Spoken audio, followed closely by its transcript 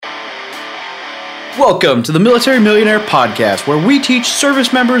Welcome to the Military Millionaire Podcast, where we teach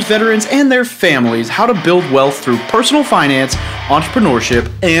service members, veterans, and their families how to build wealth through personal finance, entrepreneurship,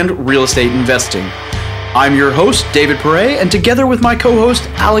 and real estate investing. I'm your host, David Perret, and together with my co-host,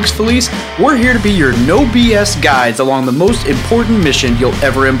 Alex Felice, we're here to be your no BS guides along the most important mission you'll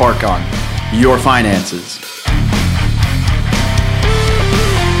ever embark on, your finances.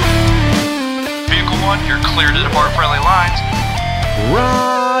 Vehicle 1, you're clear to depart friendly lines.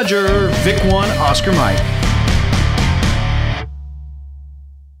 Roger, Vic 1, Oscar Mike.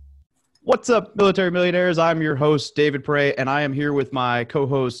 What's up, Military Millionaires? I'm your host, David Perret, and I am here with my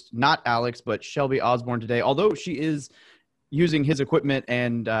co-host, not Alex, but Shelby Osborne today, although she is using his equipment,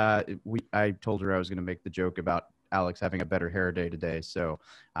 and I told her I was going to make the joke about Alex having a better hair day today, so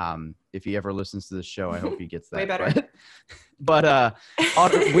if he ever listens to this show, I hope he gets that. Way better. But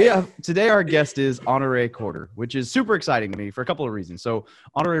today our guest is Honoree Corder, which is super exciting to me for a couple of reasons. So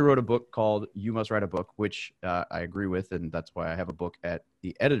Honoree wrote a book called You Must Write a Book, which I agree with, and that's why I have a book at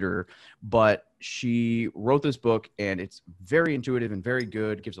the editor. But she wrote this book, and it's very intuitive and very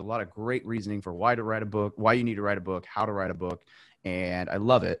good, gives a lot of great reasoning for why to write a book, why you need to write a book, how to write a book. And I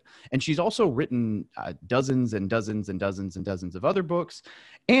love it. And she's also written dozens and dozens and dozens and dozens of other books.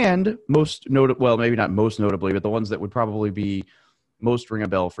 And well, maybe not most notably, but the ones that would probably be most ring a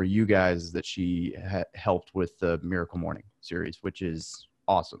bell for you guys, that she helped with the Miracle Morning series, which is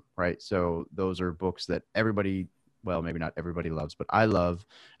awesome, right? So those are books that everybody, well, maybe not everybody loves, but I love.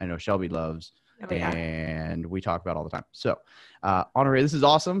 I know Shelby loves. Oh, yeah. And we talk about all the time. So Honoree, this is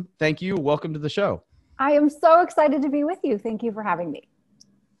awesome. Thank you. Welcome to the show. I am so excited to be with you. Thank you for having me.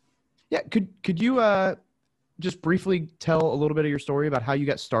 Yeah. Could you just briefly tell a little bit of your story about how you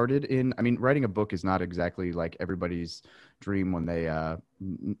got started in, I mean, writing a book is not exactly like everybody's dream when they,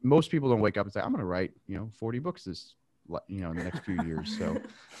 most people don't wake up and say, I'm going to write, 40 books in the next few years. So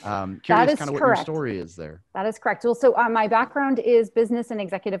curious kind of what your story is there. That is correct. Well, so my background is business and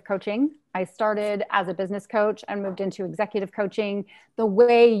executive coaching. I started as a business coach and moved into executive coaching. The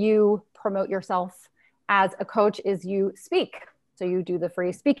way you promote yourself as a coach is you speak. So you do the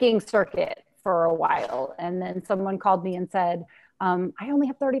free speaking circuit for a while. And then someone called me and said, I only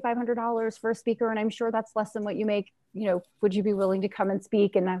have $3,500 for a speaker, and I'm sure that's less than what you make. Would you be willing to come and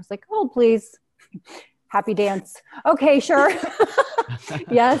speak? And I was like, oh, please. Happy dance. Okay, sure.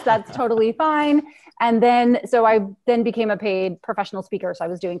 Yes, that's totally fine. And then, so I then became a paid professional speaker. So I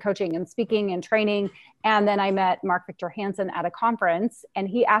was doing coaching and speaking and training. And then I met Mark Victor Hansen at a conference, and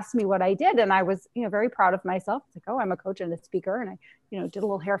he asked me what I did. And I was, very proud of myself. It's like, oh, I'm a coach and a speaker. And I, did a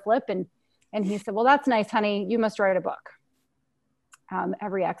little hair flip. And he said, well, that's nice, honey. You must write a book.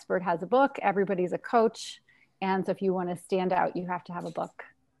 Every expert has a book. Everybody's a coach. And so if you want to stand out, you have to have a book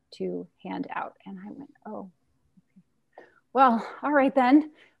to hand out. And I went, oh, okay. Well, all right then.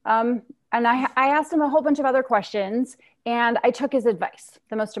 And I asked him a whole bunch of other questions, and I took his advice.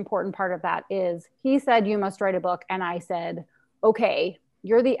 The most important part of that is he said, you must write a book. And I said, okay,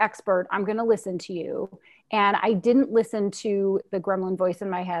 you're the expert. I'm going to listen to you. And I didn't listen to the gremlin voice in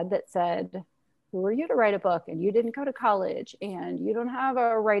my head that said, who are you to write a book? And you didn't go to college, and you don't have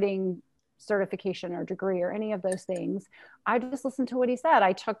a writing certification or degree or any of those things. I just listened to what he said.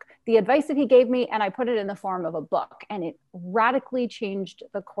 I took the advice that he gave me and I put it in the form of a book, and it radically changed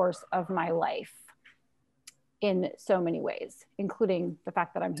the course of my life in so many ways, including the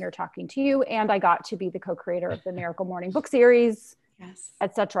fact that I'm here talking to you, and I got to be the co-creator of the Miracle Morning book series, yes,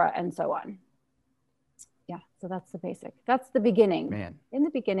 etc., and so on. Yeah, so that's the basic. That's the beginning. Man. In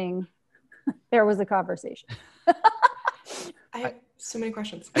the beginning, there was a conversation. I have so many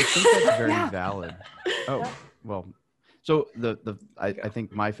questions. I think that's very valid. Oh, well, so I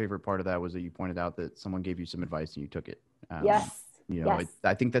think my favorite part of that was that you pointed out that someone gave you some advice and you took it. Yes. Yes.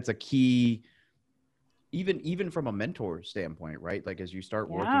 I think that's a key, even from a mentor standpoint, right? Like as you start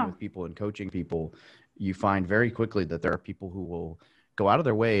working with people and coaching people, you find very quickly that there are people who will go out of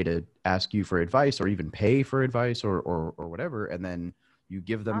their way to ask you for advice or even pay for advice or whatever. And then you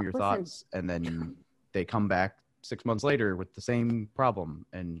give them your thoughts, and then they come back 6 months later with the same problem.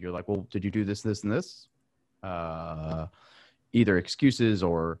 And you're like, well, did you do this, this, and this? Either excuses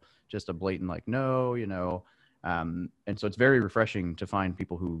or just a blatant, like, no, and so it's very refreshing to find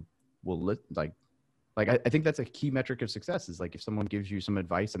people who will I think that's a key metric of success, is like, if someone gives you some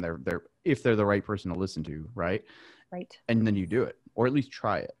advice and if they're the right person to listen to, right. And then you do it, or at least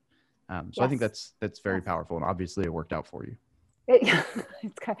try it. So I think that's very powerful, and obviously it worked out for you.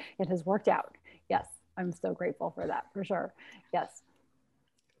 It has worked out. Yes. I'm so grateful for that, for sure. Yes.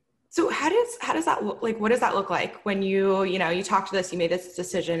 So how does that look like? What does that look like when you talk to this, you made this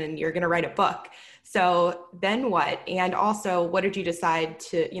decision and you're going to write a book. So then what? And also, what did you decide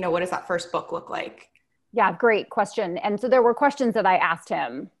to, what does that first book look like? Yeah, great question. And so there were questions that I asked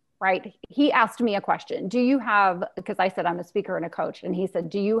him, right? He asked me a question. Because I said I'm a speaker and a coach, and he said,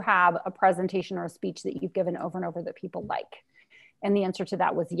 do you have a presentation or a speech that you've given over and over that people like? And the answer to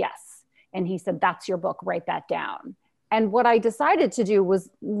that was yes. And he said, that's your book, write that down. And what I decided to do was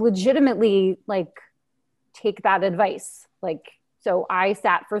legitimately take that advice. So I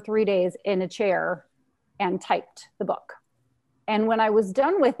sat for 3 days in a chair and typed the book. And when I was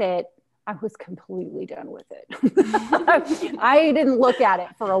done with it, I was completely done with it. I didn't look at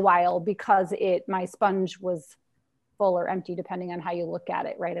it for a while because my sponge was full or empty, depending on how you look at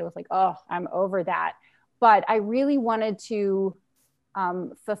it, right? I was like, oh, I'm over that. But I really wanted to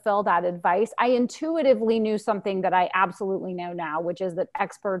fulfill that advice. I intuitively knew something that I absolutely know now, which is that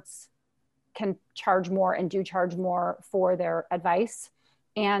experts can charge more and do charge more for their advice.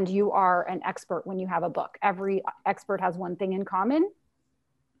 And you are an expert when you have a book. Every expert has one thing in common,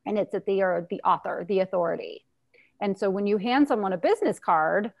 and it's that they are the author, the authority. And so when you hand someone a business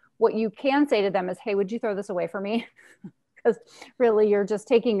card, what you can say to them is, hey, would you throw this away for me? Because really you're just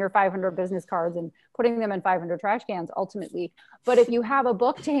taking your 500 business cards and putting them in 500 trash cans ultimately. But if you have a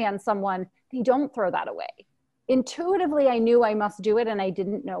book to hand someone, they don't throw that away. Intuitively, I knew I must do it, and I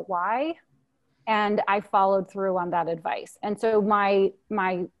didn't know why. And I followed through on that advice. And so my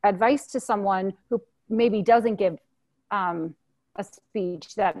advice to someone who maybe doesn't give a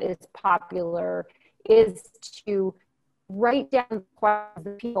speech that is popular is to write down the questions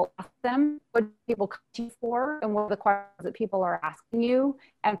that people ask them, what people come to you for, and what are the questions that people are asking you,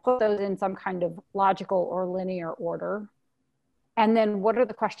 and put those in some kind of logical or linear order. And then what are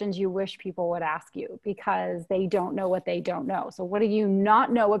the questions you wish people would ask you, because they don't know what they don't know. So what do you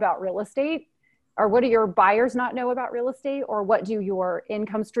not know about real estate? Or what do your buyers not know about real estate? Or what do your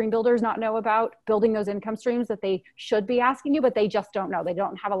income stream builders not know about building those income streams that they should be asking you, but they just don't know? They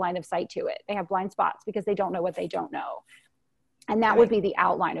don't have a line of sight to it. They have blind spots because they don't know what they don't know. And that would be the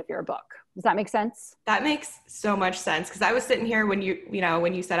outline of your book. Does that make sense? That makes so much sense. Because I was sitting here when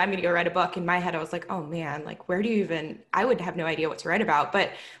you said, I'm going to go write a book, in my head, I was like, oh man, where do you I would have no idea what to write about. But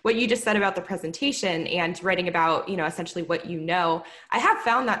what you just said about the presentation and writing about, essentially what I have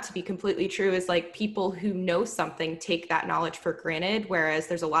found that to be completely true, is people who know something take that knowledge for granted. Whereas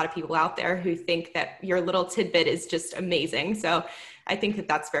there's a lot of people out there who think that your little tidbit is just amazing. So I think that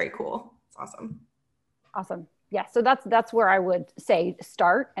that's very cool. It's awesome. Awesome. Yeah, so that's where I would say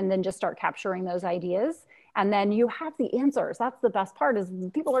start, and then just start capturing those ideas. And then you have the answers. That's the best part, is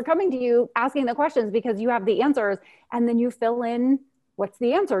people are coming to you asking the questions because you have the answers, and then you fill in what's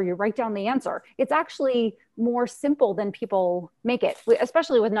the answer. You write down the answer. It's actually more simple than people make it,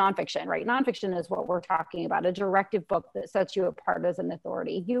 especially with nonfiction, right? Nonfiction is what we're talking about, a directive book that sets you apart as an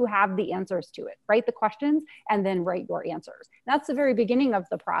authority. You have the answers to it. Write the questions and then write your answers. That's the very beginning of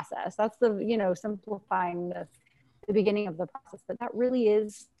the process. That's the, simplifying the beginning of the process, but that really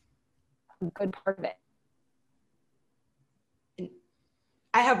is a good part of it.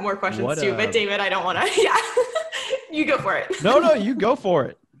 I have more questions too, but David, I don't want to, yeah, you go for it. No, you go for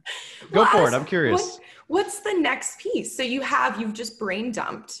it. Go for it. I'm curious. What's the next piece? So you've just brain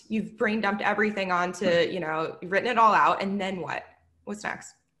dumped. You've brain dumped everything onto, you've written it all out. And then what? What's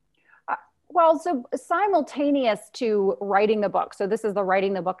next? Well, so simultaneous to writing the book. So this is the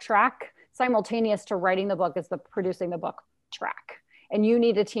writing the book track. Simultaneous to writing the book is the producing the book track. And you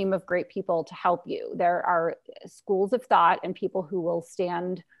need a team of great people to help you. There are schools of thought and people who will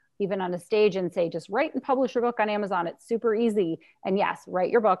stand even on a stage and say, just write and publish your book on Amazon. It's super easy. And yes,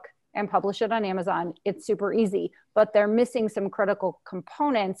 write your book and publish it on Amazon. It's super easy, but they're missing some critical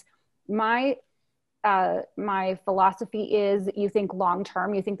components. My philosophy is, you think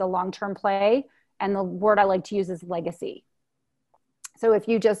long-term, you think the long-term play, and the word I like to use is legacy. So if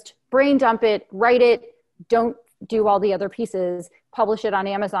you just brain dump it, write it, don't do all the other pieces, publish it on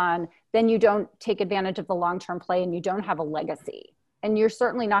Amazon, then you don't take advantage of the long-term play and you don't have a legacy. And you're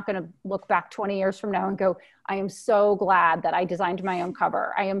certainly not going to look back 20 years from now and go, I am so glad that I designed my own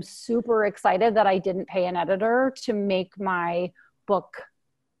cover. I am super excited that I didn't pay an editor to make my book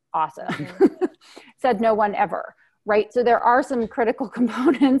awesome. Said no one ever, right? So there are some critical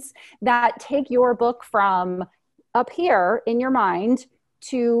components that take your book from up here in your mind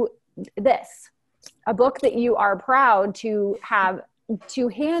to this, a book that you are proud to have to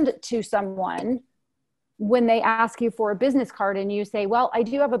hand to someone when they ask you for a business card and you say, well, I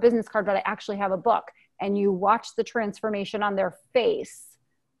do have a business card, but I actually have a book. And you watch the transformation on their face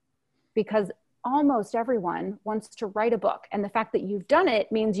because almost everyone wants to write a book. And the fact that you've done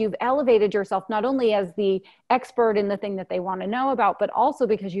it means you've elevated yourself not only as the expert in the thing that they want to know about, but also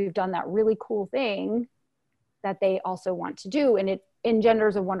because you've done that really cool thing that they also want to do. And it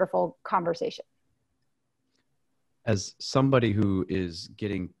engenders a wonderful conversation. As somebody who is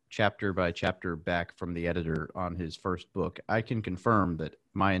getting chapter by chapter back from the editor on his first book, I can confirm that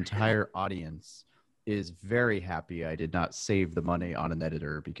my entire audience is very happy I did not save the money on an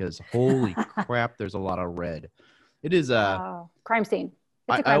editor, because holy crap, there's a lot of red. It is a crime scene.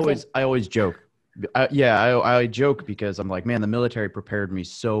 It's a crime scene. I always joke. I joke because I'm like, man, the military prepared me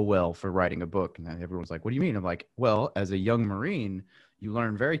so well for writing a book. And then everyone's like, what do you mean? I'm like, well, as a young Marine, you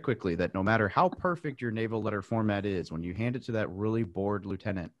learn very quickly that no matter how perfect your naval letter format is, when you hand it to that really bored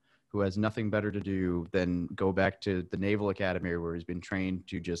lieutenant who has nothing better to do than go back to the Naval Academy where he's been trained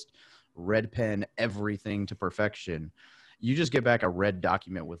to just red pen everything to perfection, you just get back a red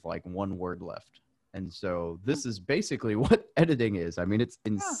document with like one word left. And so this is basically what editing is. I mean, it's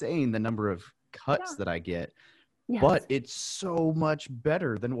insane the number of cuts that I get, but it's so much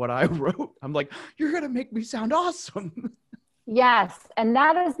better than what I wrote. I'm like, you're going to make me sound awesome. Yes. And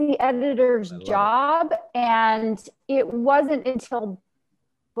that is the editor's job. And it wasn't until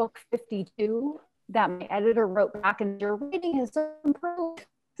book 52 that my editor wrote back and your writing has improved.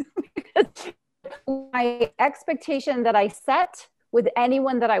 My expectation that I set with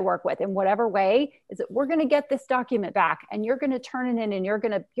anyone that I work with in whatever way is that we're going to get this document back and you're going to turn it in and you're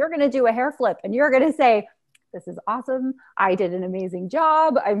going to do a hair flip and you're going to say, this is awesome. I did an amazing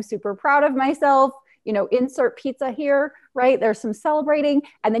job. I'm super proud of myself. You know, insert pizza here, right? There's some celebrating,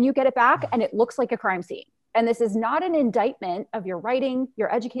 and then you get it back and it looks like a crime scene. And this is not an indictment of your writing,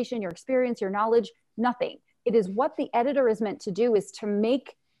 your education, your experience, your knowledge, nothing. It is what the editor is meant to do, is to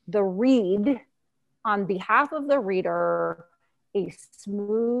make the read on behalf of the reader a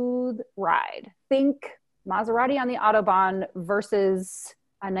smooth ride. Think Maserati on the Autobahn versus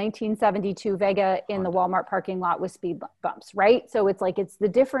a 1972 Vega in the Walmart parking lot with speed bumps, right? So it's like, it's the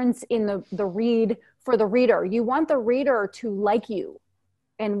difference in the read for the reader. You want the reader to like you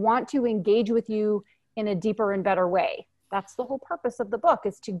and want to engage with you in a deeper and better way. That's the whole purpose of the book,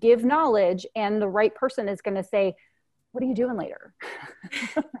 is to give knowledge, and the right person is going to say, what are you doing later?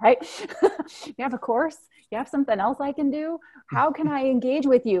 Right? You have a course? You have something else I can do? How can I engage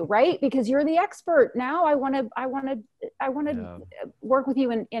with you? Right? Because you're the expert. Now I want to work with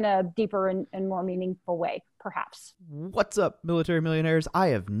you in a deeper and more meaningful way, perhaps. What's up, military millionaires? I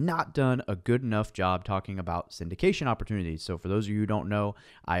have not done a good enough job talking about syndication opportunities. So for those of you who don't know,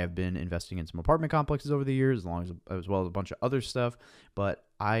 I have been investing in some apartment complexes over the years, as well as a bunch of other stuff, but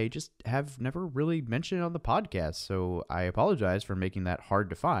I just have never really mentioned it on the podcast. So I apologize for making that hard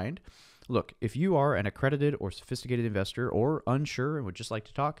to find. Look, if you are an accredited or sophisticated investor or unsure and would just like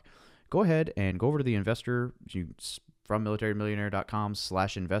to talk, go ahead and go over to the investor from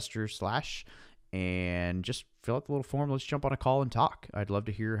militarymillionaire.com/investor/ and just fill out the little form. Let's jump on a call and talk. I'd love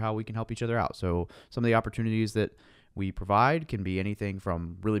to hear how we can help each other out. So some of the opportunities that we provide can be anything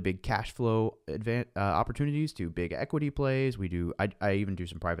from really big cash flow opportunities to big equity plays. I even do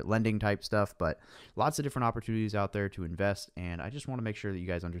some private lending type stuff, but lots of different opportunities out there to invest. And I just want to make sure that you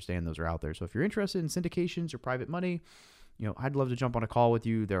guys understand those are out there. So if you're interested in syndications or private money, I'd love to jump on a call with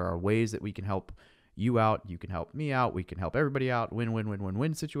you. There are ways that we can help you out. You can help me out. We can help everybody out.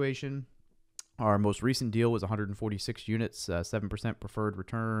 Win-win-win-win-win situation. Our most recent deal was 146 units, 7% preferred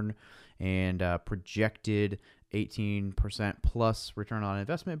return, and projected 18% plus return on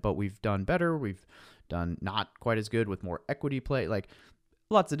investment. But we've done better. We've done not quite as good with more equity play, like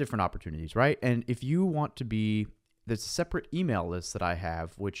lots of different opportunities, right? And if you want to be, there's a separate email list that I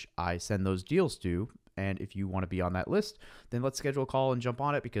have, which I send those deals to. And if you want to be on that list, then let's schedule a call and jump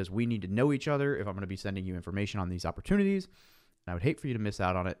on it, because we need to know each other if I'm going to be sending you information on these opportunities. And I would hate for you to miss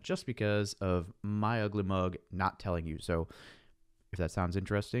out on it just because of my ugly mug not telling you. So if that sounds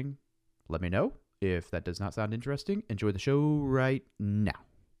interesting, let me know. If that does not sound interesting, enjoy the show right now.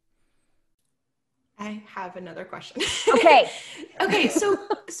 I have another question. Okay. Okay.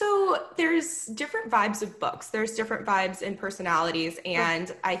 So there's different vibes of books. There's different vibes and personalities.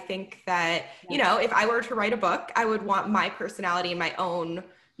 And I think that, if I were to write a book, I would want my personality and my own,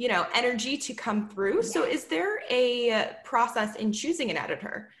 energy to come through. So is there a process in choosing an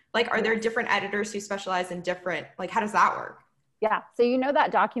editor? Like, are there different editors who specialize in different, like, how does that work? Yeah. So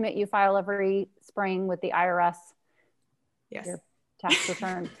that document you file every spring with the IRS? Yes. Your tax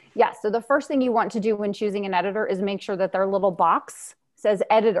return. Yeah. So the first thing you want to do when choosing an editor is make sure that their little box says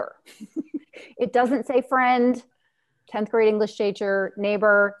editor. It doesn't say friend, 10th grade English teacher,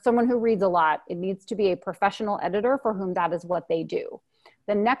 neighbor, someone who reads a lot. It needs to be a professional editor for whom that is what they do.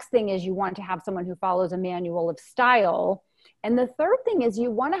 The next thing is you want to have someone who follows a manual of style. And the third thing is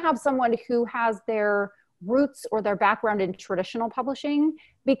you want to have someone who has their roots or their background in traditional publishing,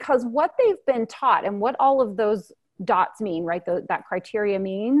 because what they've been taught and what all of those dots mean, right? That criteria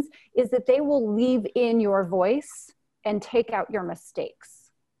means is that they will leave in your voice and take out your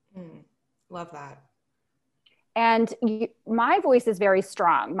mistakes. Love that. And my voice is very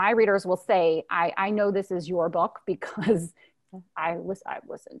strong. My readers will say, I know this is your book because I've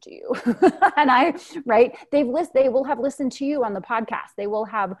listened to you. And they will have listened to you on the podcast. They will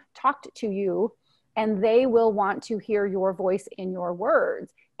have talked to you, and they will want to hear your voice in your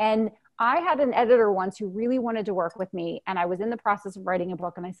words. And I had an editor once who really wanted to work with me, and I was in the process of writing a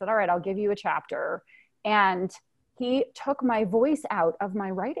book, and I said, all right, I'll give you a chapter. And he took my voice out of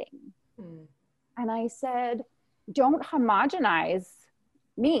my writing. And I said, don't homogenize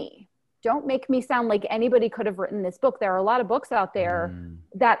me. Don't make me sound like anybody could have written this book. There are a lot of books out there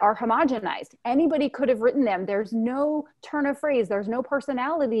that are homogenized. Anybody could have written them. There's no turn of phrase. There's no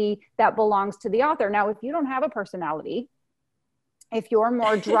personality that belongs to the author. Now, if you don't have a personality, if you're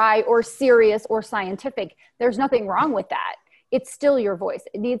more dry or serious or scientific, there's nothing wrong with that. It's still your voice.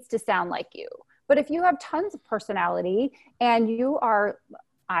 It needs to sound like you. But if you have tons of personality and you are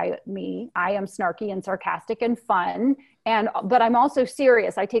I am snarky and sarcastic and fun, but I'm also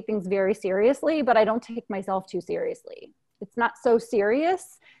serious. I take things very seriously, but I don't take myself too seriously. It's not so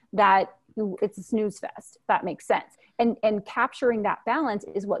serious that it's a snooze fest, if that makes sense. And capturing that balance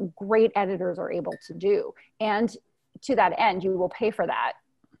is what great editors are able to do. And to that end, you will pay for that.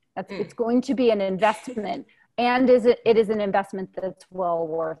 It's going to be an investment, and it is an investment that's well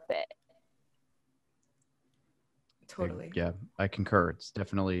worth it. Totally. Yeah, I concur. It's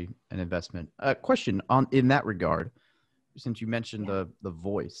definitely an investment. Question in that regard, since you mentioned the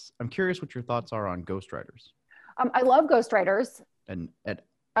voice, I'm curious what your thoughts are on ghostwriters. I love ghostwriters.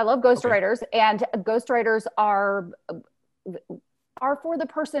 I love ghostwriters, and ghostwriters are for the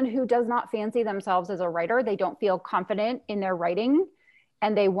person who does not fancy themselves as a writer. They don't feel confident in their writing,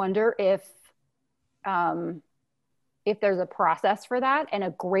 and they wonder if there's a process for that. And a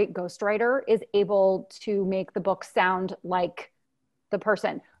great ghostwriter is able to make the book sound like the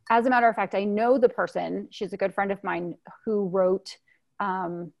person. As a matter of fact, I know the person. She's a good friend of mine who wrote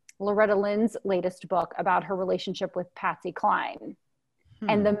Loretta Lynn's latest book about her relationship with Patsy Cline.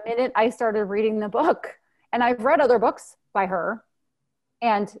 And the minute I started reading the book, and I've read other books by her,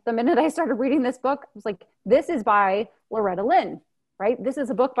 and the minute I started reading this book, I was like, this is by Loretta Lynn, right? This is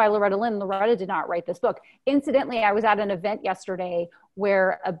a book by Loretta Lynn. Loretta did not write this book. Incidentally, I was at an event yesterday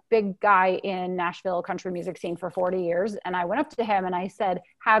where a big guy in Nashville country music scene for 40 years, and I went up to him and I said,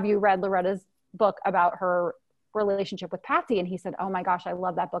 have you read Loretta's book about her relationship with Patsy? And he said, oh my gosh, I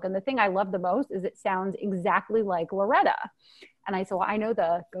love that book. And the thing I love the most is it sounds exactly like Loretta. And I said, well, I know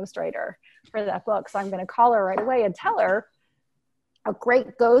the ghostwriter for that book, so I'm going to call her right away and tell her. A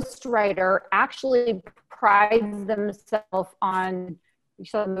great ghostwriter actually prides themselves on, you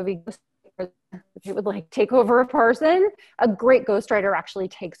saw the movie, it would like take over a person. A great ghostwriter actually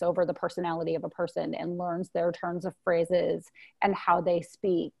takes over the personality of a person and learns their turns of phrases and how they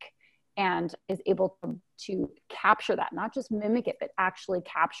speak, and is able to capture that, not just mimic it, but actually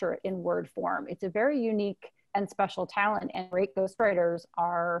capture it in word form. It's a very unique and special talent, and great ghostwriters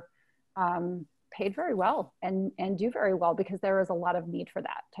are paid very well and do very well because there is a lot of need for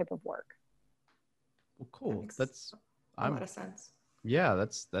that type of work. Well, cool. That's a lot of sense. Yeah,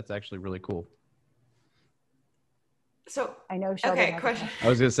 that's actually really cool. So I know Shelby. Okay, question. I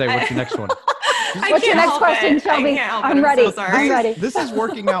was gonna say, what's your next one? What's your next question, Shelby? I'm ready. So sorry. I'm ready. This is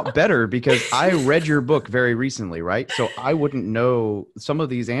working out better because I read your book very recently, right? So I wouldn't know some of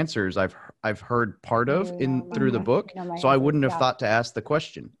these answers. I've heard part of through the book, so I wouldn't have thought to ask the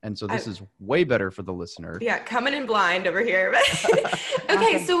question. And so this is way better for the listener. Yeah, coming in blind over here.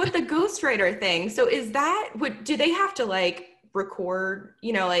 Okay, so with the ghostwriter thing, so is that do they have to like record,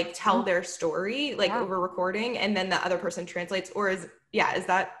 like tell their story like over recording, and then the other person translates, or is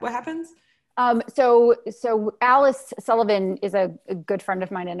that what happens? So Alice Sullivan is a good friend of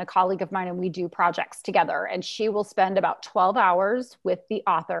mine and a colleague of mine, and we do projects together, and she will spend about 12 hours with the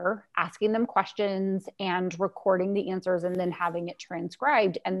author asking them questions and recording the answers and then having it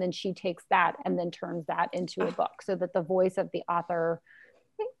transcribed. And then she takes that and then turns that into a book so that the voice of the author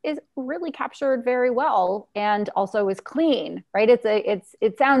is really captured very well and also is clean, right?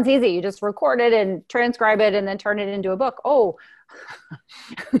 It sounds easy. You just record it and transcribe it and then turn it into a book. Oh,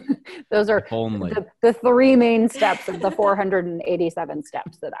 those are the three main steps of the 487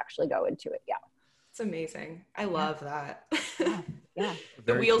 steps that actually go into it. Yeah. It's amazing. I love that. Yeah.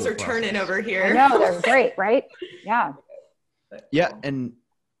 The wheels are turning over here. I know, they're great, right? Yeah. Yeah. And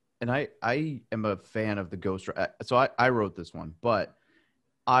and I am a fan of the ghostwriter. So I wrote this one, but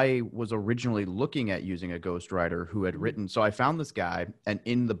I was originally looking at using a ghostwriter who had written. So I found this guy, and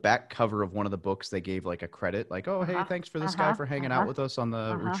in the back cover of one of the books, they gave like a credit, like, "Oh, hey, thanks for this guy for hanging out with us on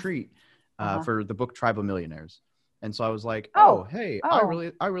the retreat for the book Tribe of Millionaires." And so I was like, "Oh, hey, I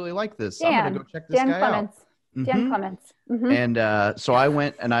really like this. I'm gonna go check this guy Clements. out." Dan Clements. And so I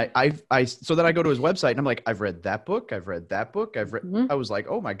went and so then I go to his website and I'm like, I've read that book. I've read that book. I was like,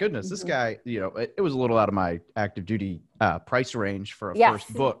 oh my goodness, this guy, it was a little out of my active duty price range for a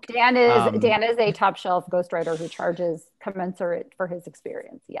first book. Dan is a top shelf ghostwriter who charges commensurate for his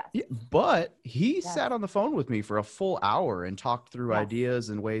experience. Yes. Yeah, but he sat on the phone with me for a full hour and talked through ideas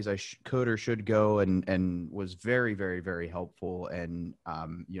and ways I could or should go, and was very, very, very helpful, and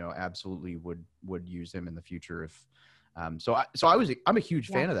absolutely would use him in the future if I'm a huge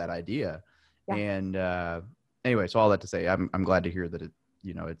fan of that idea. And anyway, so all that to say, I'm glad to hear that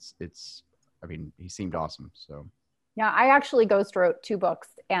it's I mean, he seemed awesome. So yeah, I actually ghost wrote 2 books,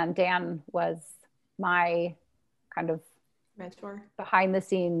 and Dan was my kind of mentor, behind the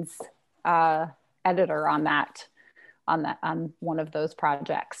scenes editor on one of those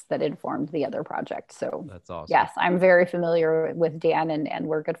projects that informed the other project. So that's awesome. Yes, I'm very familiar with Dan, and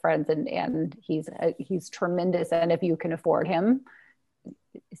we're good friends, and he's tremendous. And if you can afford him,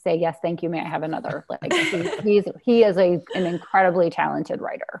 say yes, thank you. May I have another? Like he is an incredibly talented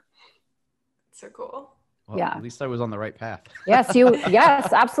writer. So cool. Well, yeah. At least I was on the right path. Yes,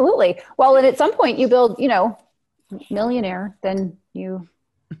 absolutely. Well, and at some point you build, millionaire, then you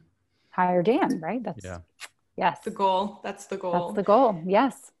hire Dan, right? Yes. The goal. That's the goal. That's the goal.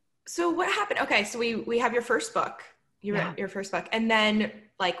 Yes. So what happened? Okay. So we have your first book, you read your first book, and then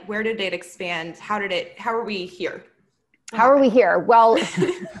like, where did it expand? How are we here? How are we here? Well,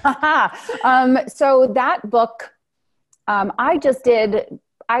 so that book,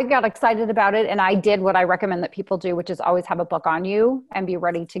 I got excited about it, and I did what I recommend that people do, which is always have a book on you and be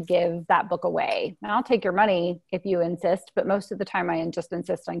ready to give that book away. And I'll take your money if you insist, but most of the time I just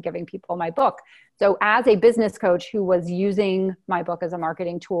insist on giving people my book. So as a business coach who was using my book as a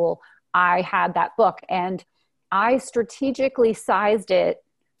marketing tool, I had that book, and I strategically sized it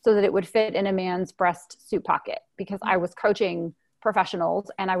so that it would fit in a man's breast suit pocket, because I was coaching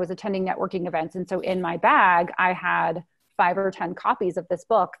professionals and I was attending networking events. And so in my bag, I had 5 or 10 copies of this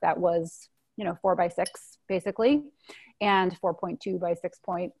book that was, 4x6 basically, and 4.2 by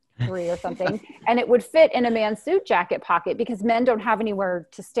 6.3 or something. And it would fit in a man's suit jacket pocket because men don't have anywhere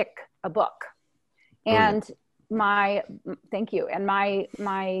to stick a book. And thank you. And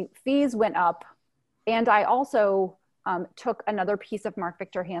my fees went up. And I also took another piece of Mark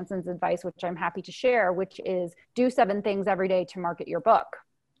Victor Hansen's advice, which I'm happy to share, which is do 7 things every day to market your book.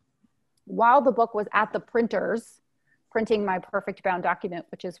 While the book was at the printers, printing my perfect bound document,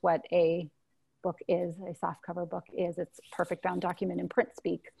 which is what a book is, a softcover book is. It's perfect bound document in print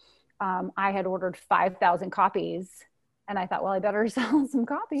speak. I had ordered 5,000 copies, and I thought, well, I better sell some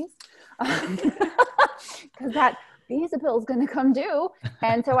copies because that visa bill is going to come due.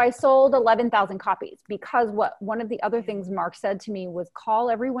 And so I sold 11,000 copies, because one of the other things Mark said to me was call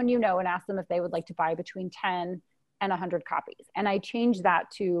everyone you know and ask them if they would like to buy between 10 and 100 copies. And I changed that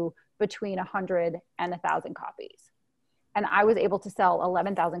to between 100 and 1,000 copies. And I was able to sell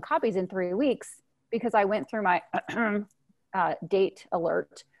 11,000 copies in 3 weeks because I went through my date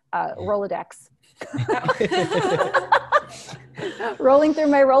alert Rolodex. Rolling through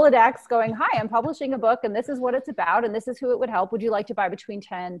my Rolodex going, hi, I'm publishing a book and this is what it's about and this is who it would help. Would you like to buy between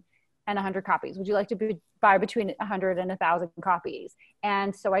 10 and 100 copies? Would you like to buy between 100 and 1,000 copies?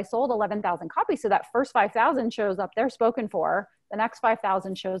 And so I sold 11,000 copies. So that first 5,000 shows up, they're spoken for. The next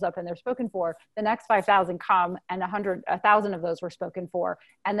 5,000 shows up and they're spoken for. The next 5,000 come, and 1,000 of those were spoken for.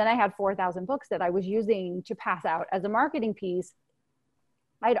 And then I had 4,000 books that I was using to pass out as a marketing piece.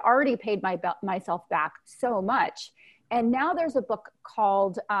 I'd already paid myself back so much. And now there's a book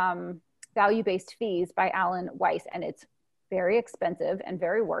called Value-Based Fees by Alan Weiss, and it's very expensive and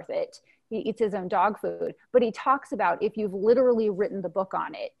very worth it. He eats his own dog food, but he talks about if you've literally written the book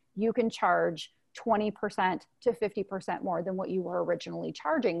on it, you can charge 20% to 50% more than what you were originally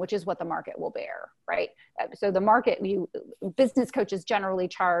charging, which is what the market will bear, right? So the market, business coaches generally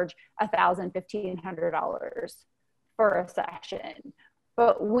charge $1,000, $1,500 for a session.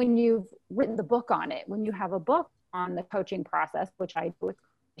 But when you've written the book on it, when you have a book on the coaching process, which I do with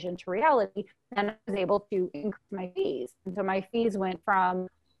Vision to Reality, then I was able to increase my fees. And so my fees went from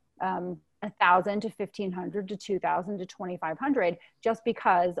 1,000 to 1,500 to 2,000 to 2,500, just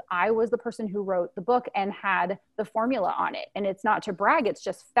because I was the person who wrote the book and had the formula on it. And it's not to brag, it's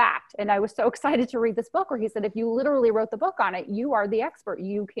just fact. And I was so excited to read this book where he said, if you literally wrote the book on it, you are the expert,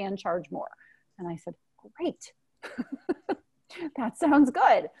 you can charge more. And I said, great. That sounds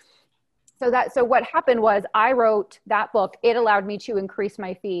good. So what happened was I wrote that book. It allowed me to increase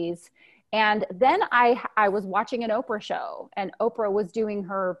my fees. And then I was watching an Oprah show, and Oprah was doing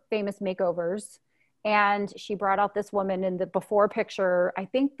her famous makeovers. And she brought out this woman in the before picture. I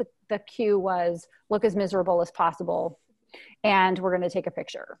think the cue was, look as miserable as possible, and we're going to take a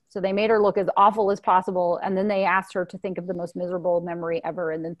picture. So they made her look as awful as possible. And then they asked her to think of the most miserable memory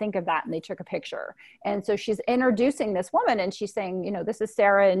ever, and then think of that. And they took a picture. And so she's introducing this woman, and she's saying, you know, this is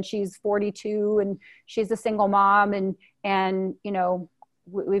Sarah, and she's 42, and she's a single mom. And, you know,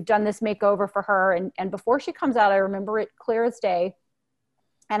 we've done this makeover for her. And before she comes out, I remember it clear as day.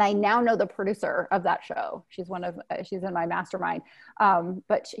 And I now know the producer of that show. She's she's in my mastermind.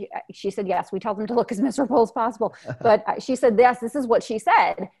 But she said, yes, we tell them to look as miserable as possible. But she said, yes, this is what she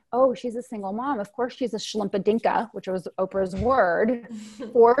said. Oh, she's a single mom. Of course, she's a schlimpadinka, which was Oprah's word,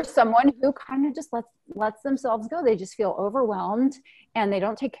 for someone who kind of just lets themselves go. They just feel overwhelmed, and they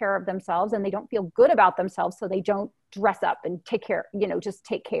don't take care of themselves, and they don't feel good about themselves. So they don't dress up and take care, you know, just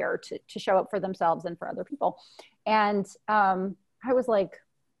take care to show up for themselves and for other people. And I was like,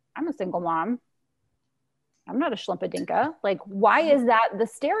 I'm a single mom. I'm not a schlimpadinka. Like, why is that the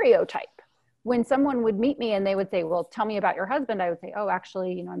stereotype? When someone would meet me and they would say, well, tell me about your husband, I would say, oh,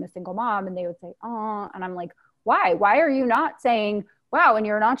 actually, you know, I'm a single mom. And they would say, oh, and I'm like, why? Why are you not saying, wow, when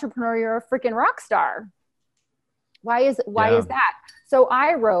you're an entrepreneur, you're a freaking rock star? Why is that? So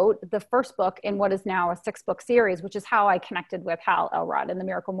I wrote the first book in what is now a 6-book series, which is how I connected with Hal Elrod in the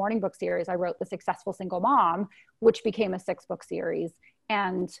Miracle Morning book series. I wrote The Successful Single Mom, which became a 6-book series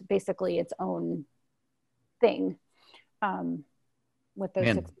and basically its own thing, with those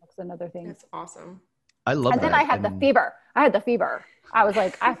 6 books and other things. That's awesome. I love that. And then I had the fever. I was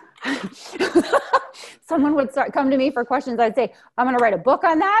like, someone would come to me for questions. I'd say, I'm going to write a book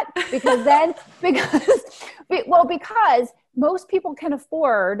on that, because most people can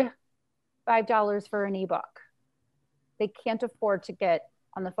afford $5 for an ebook. They can't afford to get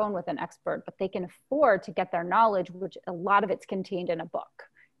on the phone with an expert, but they can afford to get their knowledge, which a lot of it's contained in a book.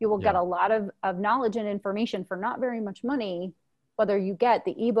 You will get a lot of knowledge and information for not very much money, whether you get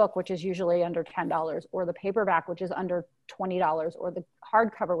the ebook, which is usually under $10, or the paperback, which is under $20, or the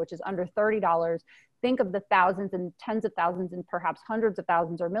hardcover, which is under $30. Think of the thousands and tens of thousands and perhaps hundreds of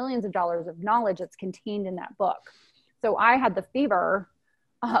thousands or millions of dollars of knowledge that's contained in that book. So I had the fever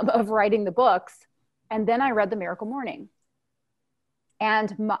of writing the books. And then I read The Miracle Morning.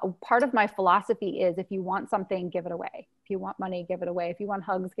 And part of my philosophy is, if you want something, give it away. If you want money, give it away. If you want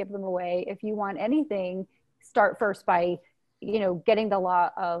hugs, give them away. If you want anything, start first by, you know, getting the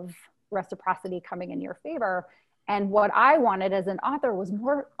law of reciprocity coming in your favor. And what I wanted as an author was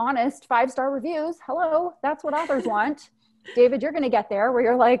more honest 5-star reviews. Hello, that's what authors want. David, you're going to get there where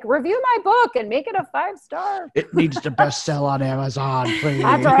you're like, review my book and make it a 5-star. It needs to best sell on Amazon, please.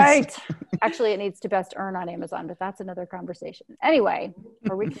 That's right. Actually, it needs to best earn on Amazon, but that's another conversation. Anyway,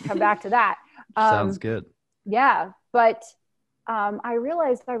 or we can come back to that. Sounds good. Yeah. But I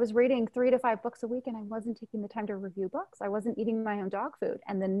realized I was reading 3 to 5 books a week, and I wasn't taking the time to review books. I wasn't eating my own dog food.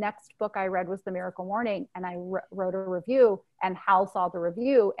 And the next book I read was The Miracle Morning, and I wrote a review, and Hal saw the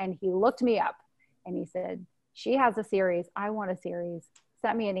review, and he looked me up and he said, she has a series. I want a series.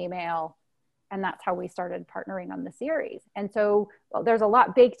 Sent me an email. And that's how we started partnering on the series. And so there's a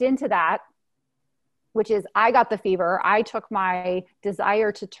lot baked into that, which is I got the fever. I took my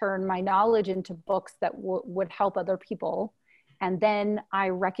desire to turn my knowledge into books that would help other people. And then I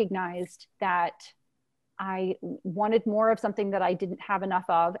recognized that I wanted more of something that I didn't have enough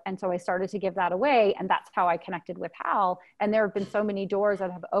of. And so I started to give that away. And that's how I connected with Hal. And there have been so many doors that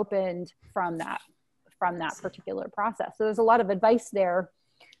have opened from that particular process. So there's a lot of advice there.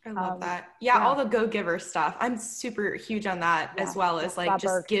 I love that. Yeah, all the go-giver stuff. I'm super huge on that, as well as like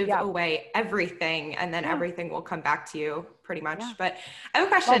just give away everything, and then everything will come back to you pretty much. But I have a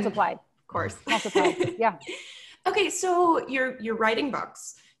question. Multiplied. Of course. Multiplied. Yeah. Okay, so you're writing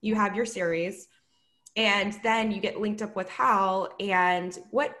books. You have your series, and then you get linked up with Hal. And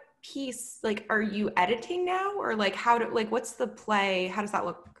what piece, like, are you editing now, or like what's the play? How does that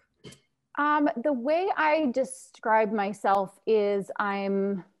look? The way I describe myself is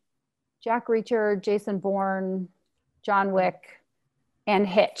I'm Jack Reacher, Jason Bourne, John Wick, and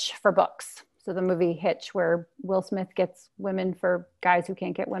Hitch for books. So the movie Hitch, where Will Smith gets women for guys who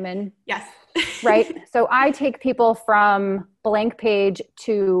can't get women. Yes. Right. So I take people from blank page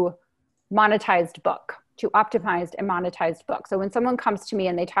to monetized book, to optimized and monetized book. So when someone comes to me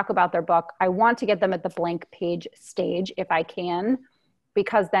and they talk about their book, I want to get them at the blank page stage if I can,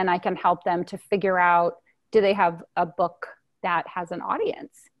 because then I can help them to figure out, do they have a book that has an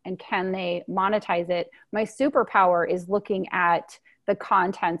audience and can they monetize it? My superpower is looking at the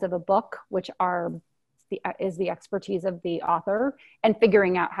contents of a book, which is the expertise of the author, and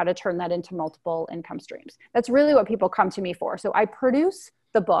figuring out how to turn that into multiple income streams. That's really what people come to me for. So I produce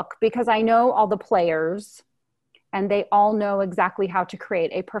the book because I know all the players and they all know exactly how to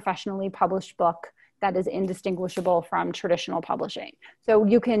create a professionally published book that is indistinguishable from traditional publishing. So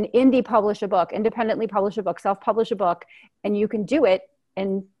you can indie publish a book, independently publish a book, self-publish a book, and you can do it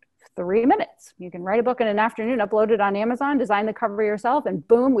in 3 minutes. You can write a book in an afternoon, upload it on Amazon, design the cover yourself, and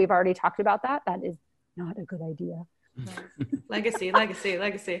boom, we've already talked about that. That is not a good idea. Legacy.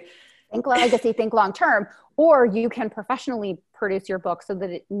 Think legacy, think long term. Or you can professionally produce your book so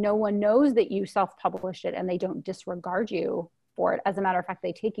that no one knows that you self-published it and they don't disregard you for it. As a matter of fact,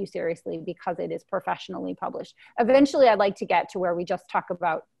 they take you seriously because it is professionally published. Eventually, I'd like to get to where we just talk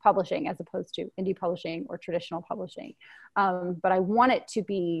about publishing as opposed to indie publishing or traditional publishing. But I want it to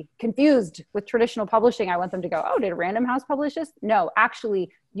be confused with traditional publishing. I want them to go, oh, did Random House publish this? No,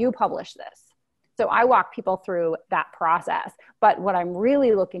 actually, you published this. So I walk people through that process. But what I'm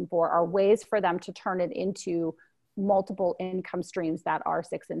really looking for are ways for them to turn it into multiple income streams that are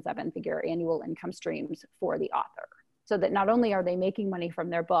 6- and 7-figure annual income streams for the author. So that not only are they making money from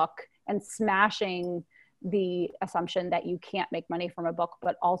their book and smashing the assumption that you can't make money from a book,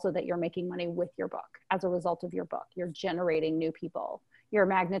 but also that you're making money with your book as a result of your book. You're generating new people. You're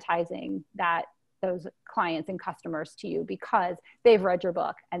magnetizing those clients and customers to you because they've read your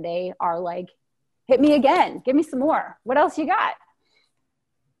book and they are like, hit me again, give me some more. What else you got?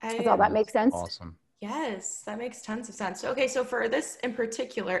 Does all that make sense? Awesome. Yes, that makes tons of sense. Okay, so for this in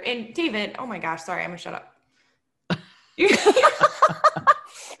particular, and David, oh my gosh, sorry, I'm gonna shut up. You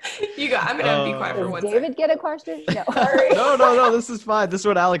go. I'm gonna be quiet for one second. David get a question? No. No. This is fine. This is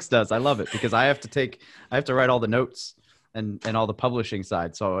what Alex does. I love it because I have to write all the notes and all the publishing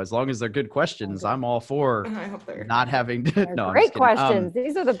side. So as long as they're good questions, I'm all for I hope they're not having to. No, great questions.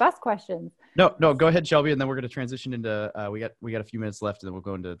 These are the best questions. No. Go ahead, Shelby, and then we're going to transition into. We got a few minutes left, and then we'll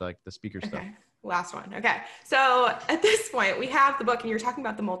go into like the speaker stuff. Last one. Okay. So at this point, we have the book and you're talking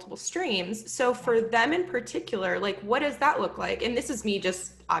about the multiple streams. So for them in particular, like what does that look like? And this is me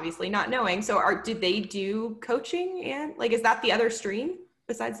just obviously not knowing. So did they do coaching and like, is that the other stream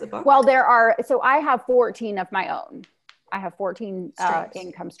besides the book? Well, so I have 14 of my own. I have 14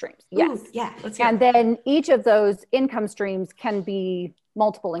 income streams. Yes. Ooh, yeah. Let's hear and then each of those income streams can be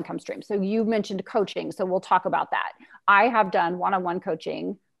multiple income streams. So you mentioned coaching. So we'll talk about that. I have done one-on-one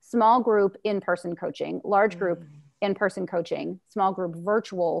coaching, small group in-person coaching, large group in-person coaching, small group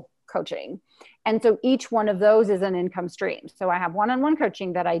virtual coaching. And so each one of those is an income stream. So I have one-on-one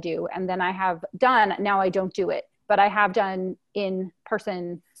coaching that I do. And then I have done, now I don't do it, but I have done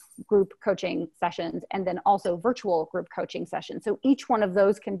in-person group coaching sessions and then also virtual group coaching sessions. So each one of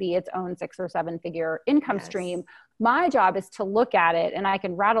those can be its own 6- or 7-figure income stream. My job is to look at it, and I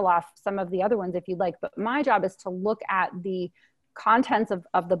can rattle off some of the other ones if you'd like, but my job is to look at the contents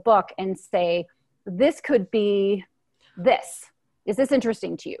of the book and say, this could be this. Is this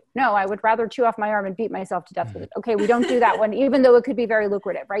interesting to you? No, I would rather chew off my arm and beat myself to death with it. Okay, we don't do that one, even though it could be very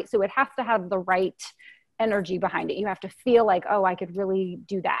lucrative, right? So it has to have the right energy behind it. You have to feel like, oh, I could really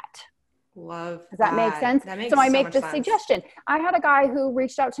do that. Love. Does that make sense? That makes so I so make much this sense. suggestion. I had a guy who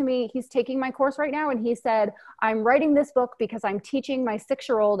reached out to me. He's taking my course right now. And he said, I'm writing this book because I'm teaching my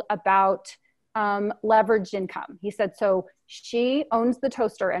 6-year-old about leveraged income. He said, so she owns the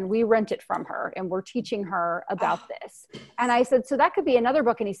toaster and we rent it from her and we're teaching her about this. And I said, so that could be another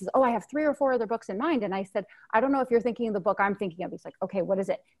book. And he says, oh, I have 3 or 4 other books in mind. And I said, I don't know if you're thinking of the book I'm thinking of. He's like, okay, what is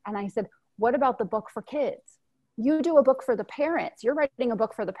it? And I said, what about the book for kids? You do a book for the parents. You're writing a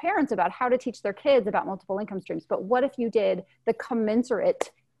book for the parents about how to teach their kids about multiple income streams. But what if you did the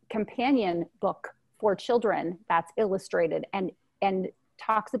commensurate companion book for children that's illustrated and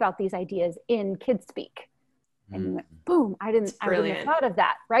talks about these ideas in kid speak? And boom, I didn't have thought of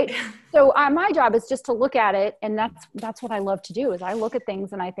that, right? So my job is just to look at it, and that's what I love to do. Is I look at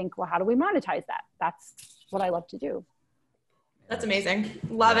things and I think, well, how do we monetize that? That's what I love to do. That's amazing.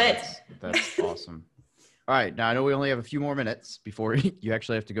 Love it. That's awesome. All right, now I know we only have a few more minutes before you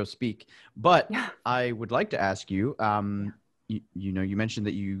actually have to go speak, but I would like to ask you. You mentioned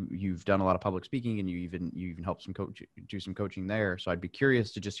that you've done a lot of public speaking and you even helped do some coaching there. So I'd be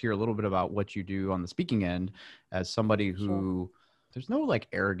curious to just hear a little bit about what you do on the speaking end as somebody who there's no like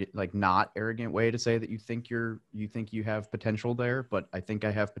arrogant, like not arrogant way to say that you think you have potential there, but I think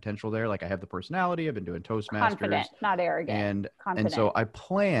I have potential there. Like I have the personality. I've been doing Toastmasters. Confident, not arrogant. And so I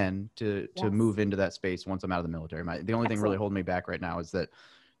plan to move into that space once I'm out of the military. The only thing really holding me back right now is that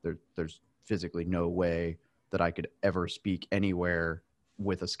there's physically no way that I could ever speak anywhere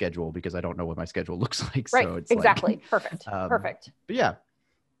with a schedule because I don't know what my schedule looks like. Right. So it's exactly. like, Perfect. Perfect. But yeah.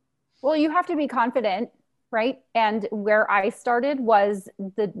 Well, you have to be confident, right? And where I started was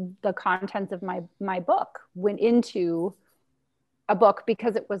the contents of my book went into a book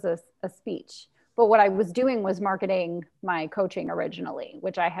because it was a speech. But what I was doing was marketing my coaching originally,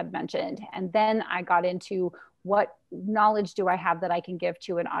 which I had mentioned. And then I got into what knowledge do I have that I can give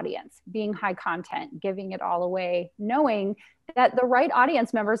to an audience, being high content, giving it all away, knowing that the right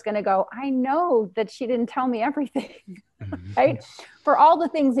audience member is going to go, I know that she didn't tell me everything, right? For all the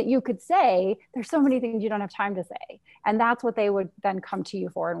things that you could say, there's so many things you don't have time to say. And that's what they would then come to you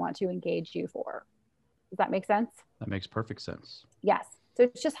for and want to engage you for. Does that make sense? That makes perfect sense. Yes. So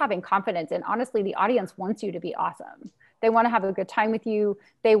it's just having confidence. And honestly, the audience wants you to be awesome. They want to have a good time with you.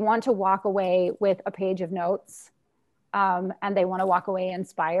 They want to walk away with a page of notes. And they want to walk away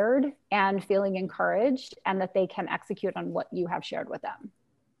inspired and feeling encouraged and that they can execute on what you have shared with them.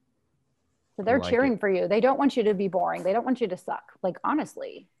 So they're cheering for you. They don't want you to be boring. They don't want you to suck. Like,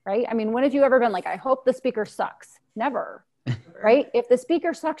 honestly, right? I mean, when have you ever been like, I hope the speaker sucks? Never, right? If the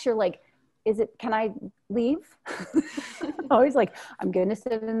speaker sucks, you're like, can I leave? Always like, I'm going to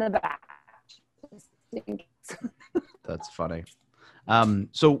sit in the back. That's funny.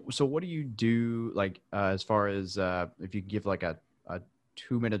 So what do you do like as far as if you give like a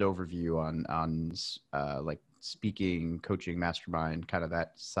 2-minute overview on like speaking, coaching, mastermind, kind of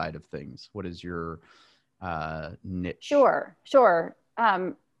that side of things? What is your niche? Sure.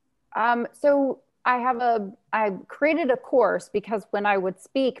 So I created a course because when I would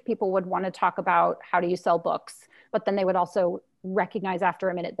speak, people would want to talk about how do you sell books, but then they would also recognize after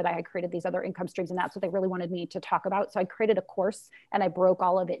a minute that I had created these other income streams, and that's what they really wanted me to talk about. So I created a course and I broke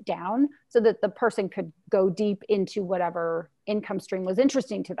all of it down so that the person could go deep into whatever income stream was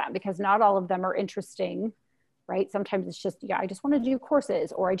interesting to them, because not all of them are interesting, right? Sometimes it's just, I just want to do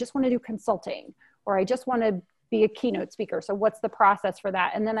courses, or I just want to do consulting, or I just want to be a keynote speaker. So what's the process for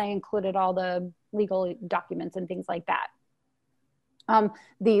that? And then I included all the legal documents and things like that.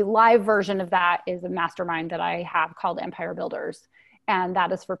 The live version of that is a mastermind that I have called Empire Builders. And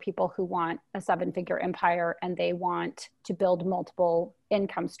that is for people who want a 7-figure empire and they want to build multiple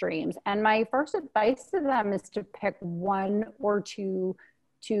income streams. And my first advice to them is to pick 1 or 2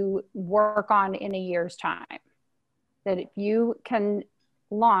 to work on in a year's time. That if you can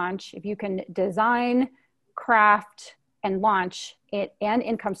design, craft, and launch an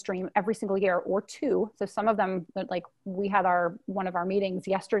income stream every single year, or 2. So some of them, like we had one of our meetings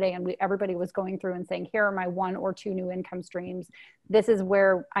yesterday and everybody was going through and saying, here are my 1 or 2 new income streams. This is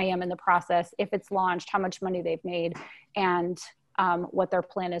where I am in the process. If it's launched, how much money they've made, and what their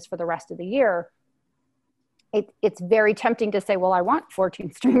plan is for the rest of the year. It's very tempting to say, well, I want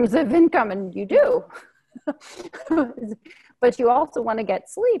 14 streams of income, and you do. But you also want to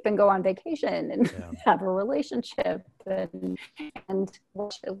get sleep and go on vacation and have a relationship and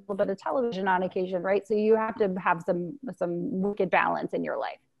watch a little bit of television on occasion, right? So you have to have some wicked balance in your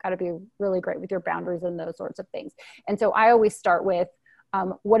life. Got to be really great with your boundaries and those sorts of things. And so I always start with,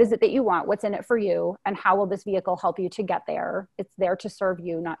 what is it that you want? What's in it for you? And how will this vehicle help you to get there? It's there to serve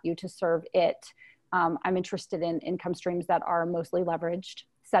you, not you to serve it. I'm interested in income streams that are mostly leveraged,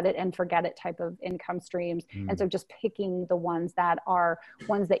 set it and forget it type of income streams. And so just picking the ones that are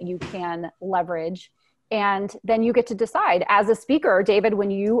ones that you can leverage. And then you get to decide as a speaker, David, when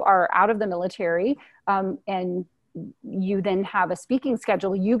you are out of the military and you then have a speaking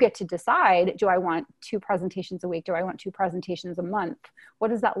schedule, you get to decide, do I want 2 presentations a week? Do I want 2 presentations a month?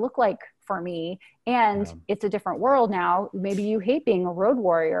 What does that look like for me? And it's a different world now. Maybe you hate being a road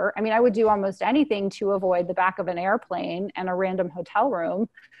warrior. I mean, I would do almost anything to avoid the back of an airplane and a random hotel room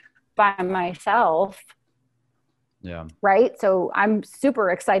by myself. Yeah. Right. So I'm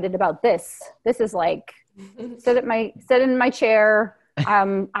super excited about this. This is like, sit in my chair.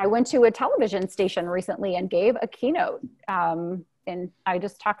 I went to a television station recently and gave a keynote. And I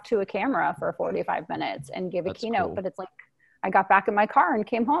just talked to a camera for 45 minutes and gave a keynote, cool. But it's like, I got back in my car and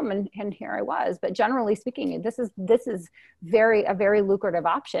came home and here I was. But generally speaking, this is a very lucrative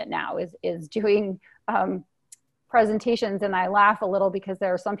option now is doing, presentations. And I laugh a little because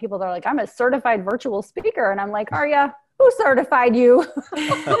there are some people that are like, I'm a certified virtual speaker. And I'm like, are ya? Who certified you?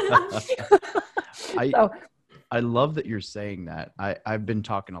 I love that you're saying that. I've been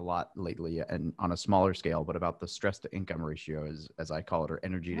talking a lot lately and on a smaller scale, but about the stress to income ratio, as I call it, or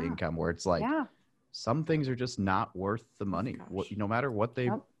energy to income, where it's like some things are just not worth the money. No matter what they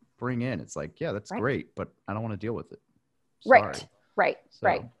bring in, it's like, yeah, that's great, but I don't want to deal with it. Sorry.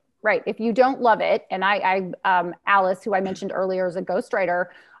 Right. If you don't love it, and Alice, who I mentioned earlier, is a ghostwriter.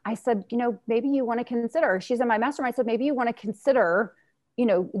 I said, maybe you want to consider. She's in my mastermind. I said, maybe you want to consider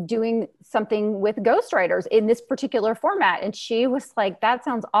doing something with ghostwriters in this particular format. And she was like, that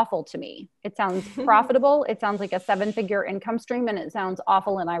sounds awful to me. It sounds profitable. It sounds like a 7-figure income stream, and it sounds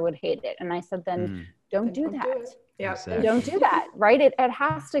awful, and I would hate it. And I said, then don't do that. Exactly. Don't do that. Right. It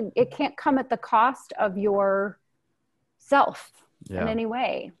can't come at the cost of your self in any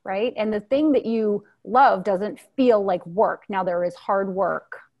way. Right. And the thing that you love doesn't feel like work. Now, there is hard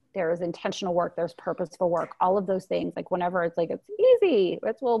work. There is intentional work. There's purposeful work. All of those things. Like whenever it's like, it's easy.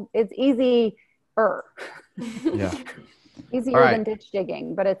 It's easier. Yeah. Easier than ditch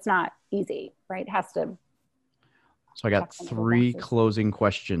digging, but it's not easy, right? It has to. So I got 3 closing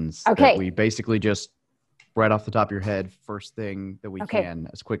questions. Okay. That we basically just right off the top of your head, first thing that we can,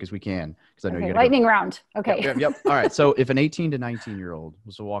 as quick as we can, because I know you got lightning round. Okay. Yep. All right. So if an 18 to 19-year-old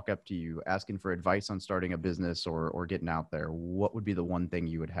was to walk up to you asking for advice on starting a business or getting out there, what would be the one thing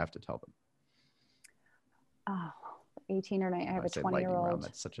you would have to tell them? Oh, 18 or 19. I have a 20-year-old.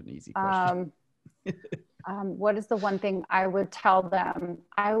 That's such an easy question. What is the one thing I would tell them?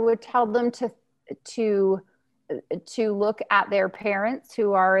 I would tell them to look at their parents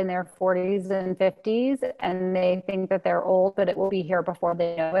who are in their 40s and 50s, and they think that they're old, but it will be here before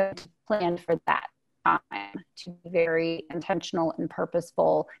they know it. To plan for that time, to be very intentional and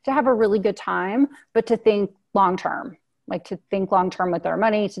purposeful, to have a really good time, but to think long-term, like to think long-term with their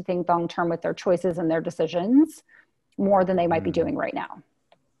money, to think long-term with their choices and their decisions more than they might be doing right now.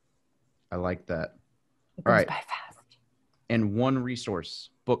 I like that. It goes by fast. And one resource,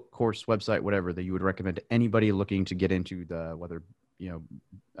 book, course, website, whatever, that you would recommend to anybody looking to get into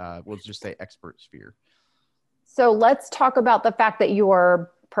we'll just say expert sphere. So let's talk about the fact that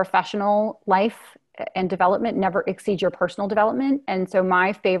your professional life and development never exceeds your personal development. And so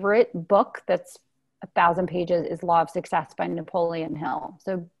my favorite book that's 1,000 pages is Law of Success by Napoleon Hill.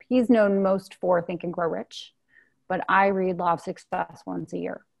 So he's known most for Think and Grow Rich, but I read Law of Success once a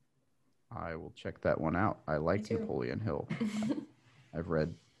year. I will check that one out. I like Napoleon Hill. I've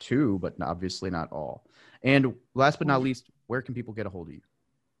read 2, but obviously not all. And last but not least, where can people get a hold of you?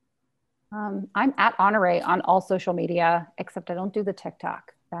 I'm at Honoree on all social media, except I don't do the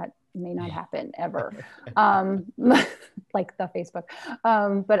TikTok. That may not happen ever. Like the Facebook.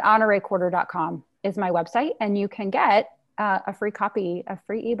 But honoreecorder.com is my website, and you can get a free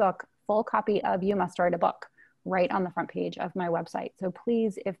ebook, full copy of You Must Write a Book, right on the front page of my website. So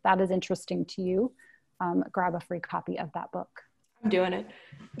please, if that is interesting to you, grab a free copy of that book. I'm doing it.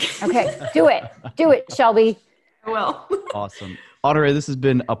 Okay, do it, Shelby. I will. Awesome. Honoree, this has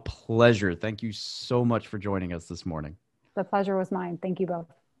been a pleasure. Thank you so much for joining us this morning. The pleasure was mine. Thank you both.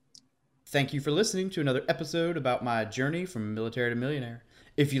 Thank you for listening to another episode about my journey from military to millionaire.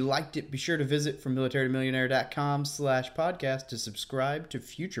 If you liked it, be sure to visit FromMilitaryToMillionaire.com/podcast to subscribe to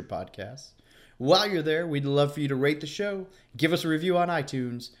future podcasts. While you're there, we'd love for you to rate the show, give us a review on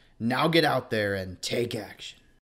iTunes. Now get out there and take action.